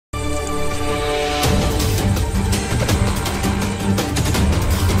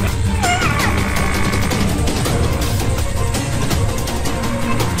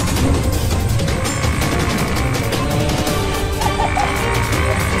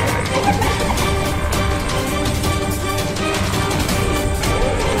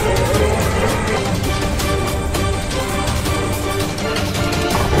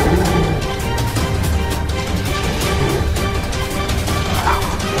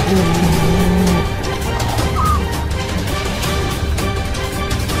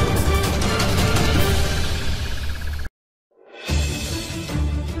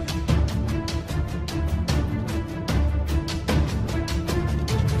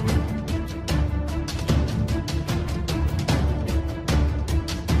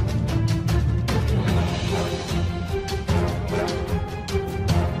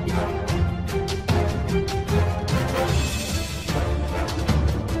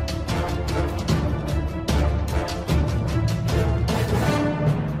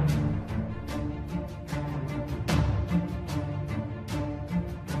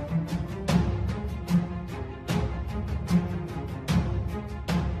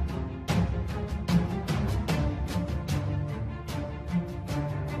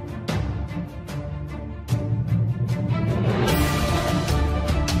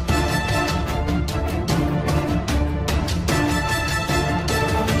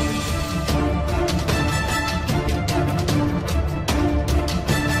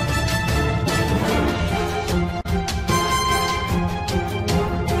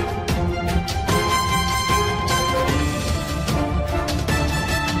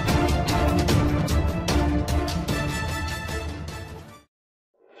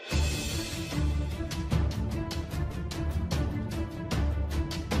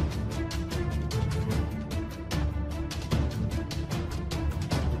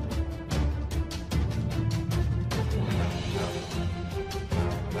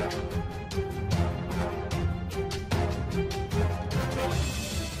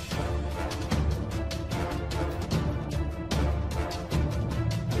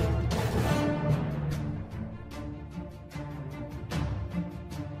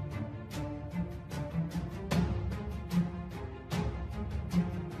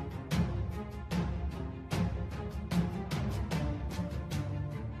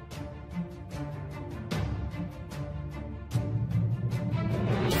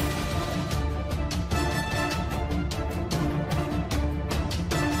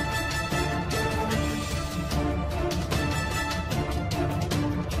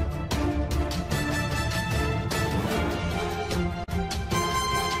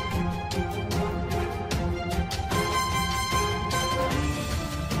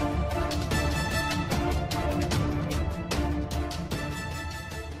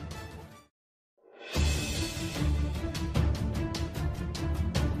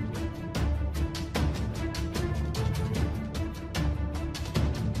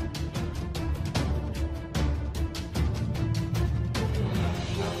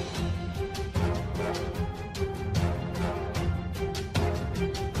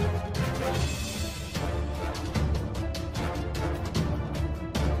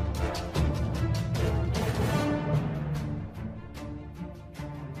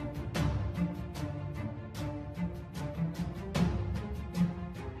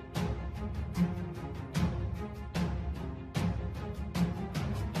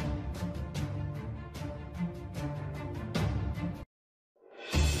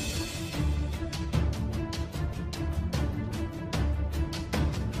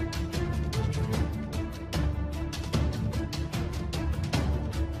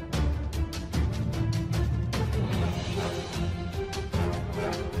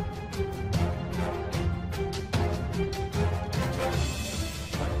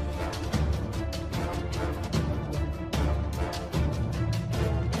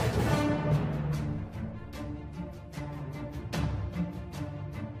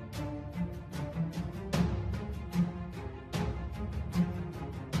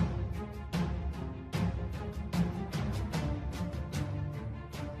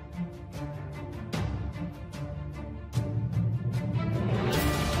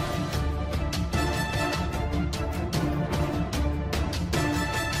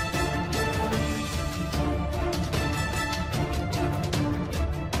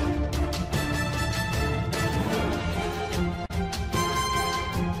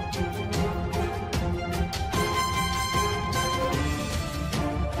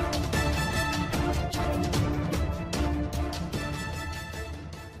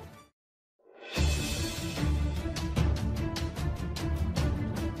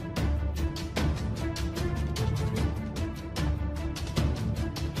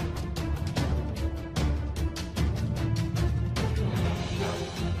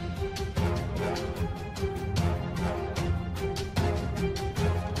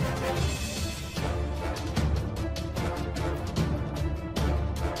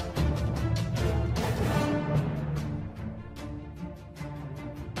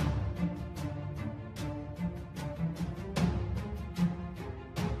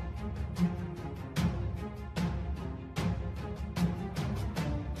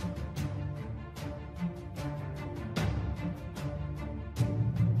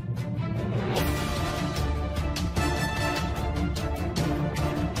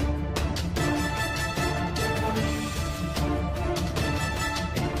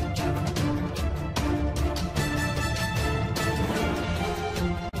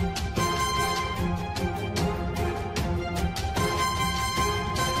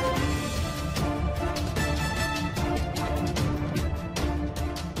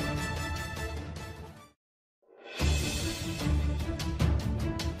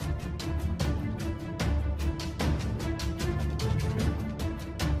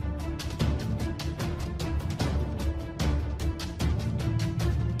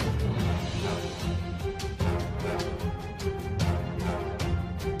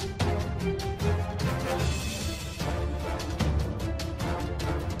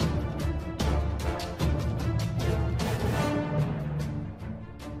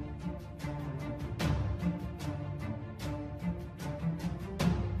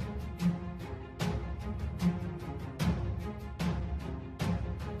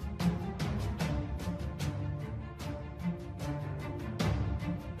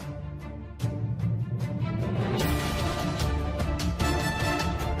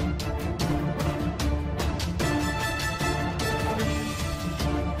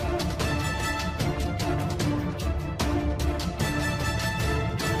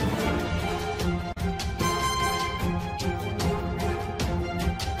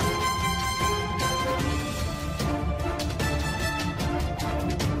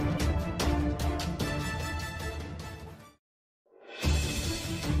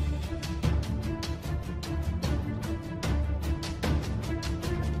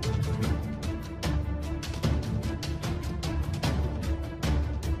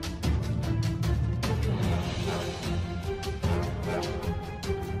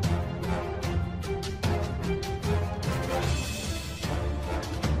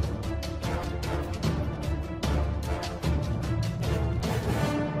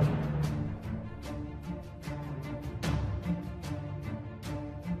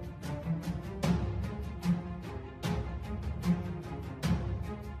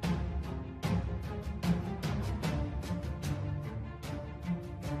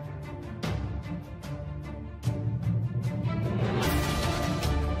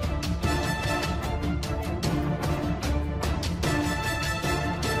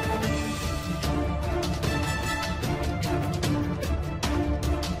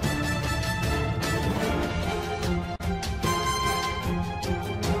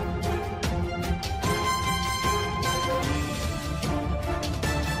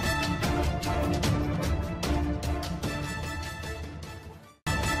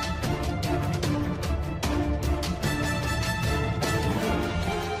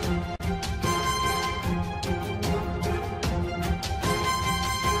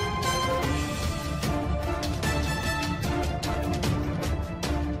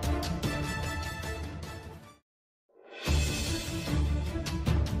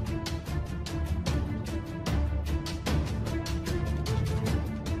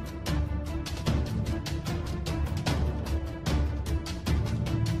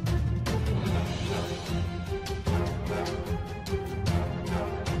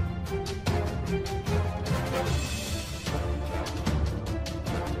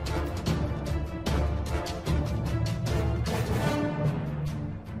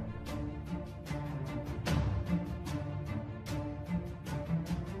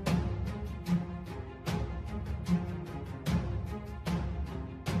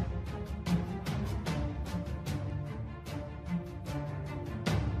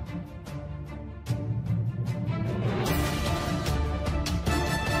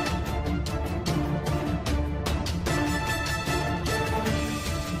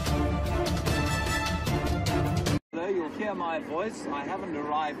hear my voice. I haven't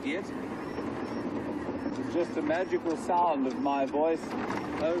arrived yet. It's just a magical sound of my voice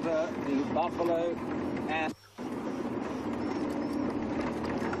over the buffalo and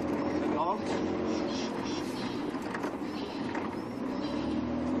the dogs.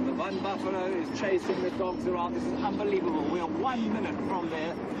 And the one buffalo is chasing the dogs around. This is unbelievable. We're 1 minute from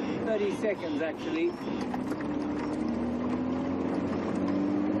there, 30 seconds actually.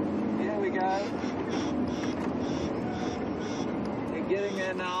 Here we go. They're getting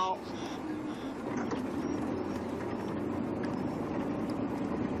there now.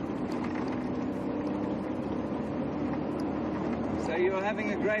 So you're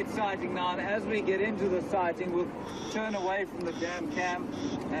having a great sighting now, and as we get into the sighting, we'll turn away from the dam cam,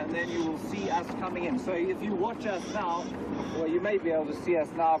 and then you will see us coming in. So if you watch us now, well, you may be able to see us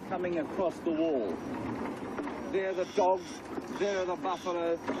now coming across the wall. There are the dogs, there are the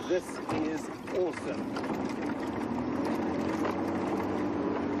buffalo. This is awesome.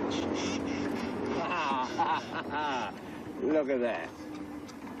 Look at that.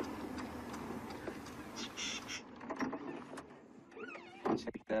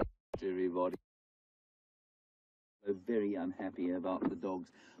 Check that out, everybody. They're very unhappy about the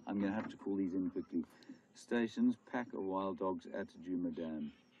dogs. I'm going to have to call these in quickly. Stations, pack of wild dogs at Djuma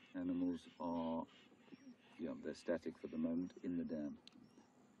Dam. Animals are, yeah, they're static for the moment in the dam.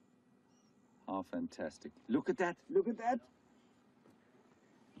 How fantastic. Look at that, look at that.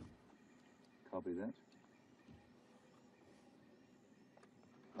 Copy that.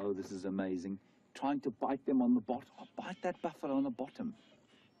 Oh, this is amazing. Trying to bite them on the bottom. Oh, bite that buffalo on the bottom.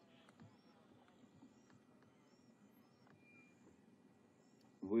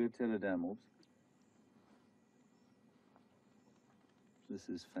 We're Teledamals. This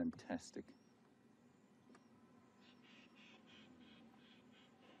is fantastic.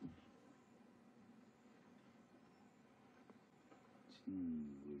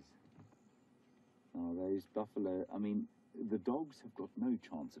 Jeez. Oh, those buffalo, I mean, the dogs have got no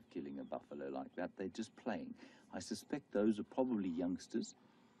chance of killing a buffalo like that. They're just playing. I suspect those are probably youngsters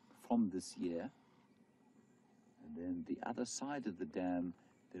from this year. And then the other side of the dam,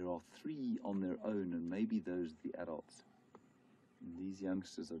 there are 3 on their own, and maybe those are the adults. And these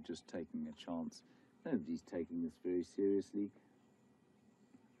youngsters are just taking a chance. Nobody's taking this very seriously.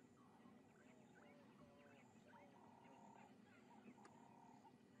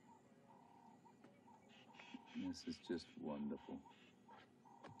 This is just wonderful.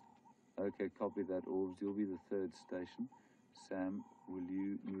 Okay, copy that, Orbs. You'll be the 3rd station. Sam, will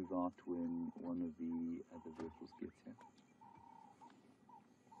you move out when one of the other vehicles gets here?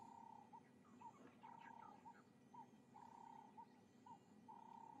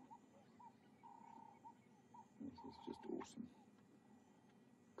 This is just awesome.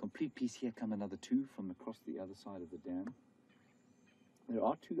 Complete piece. Here come another 2 from across the other side of the dam. There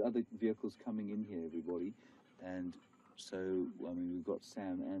are 2 other vehicles coming in here, everybody. And so, I mean, we've got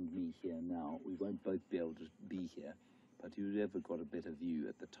Sam and me here now. We won't both be able to be here, but whoever got a better view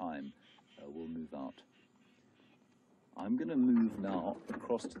at the time will move out. I'm going to move now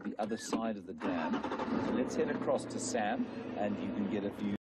across to the other side of the dam. So let's head across to Sam, and you can get a view.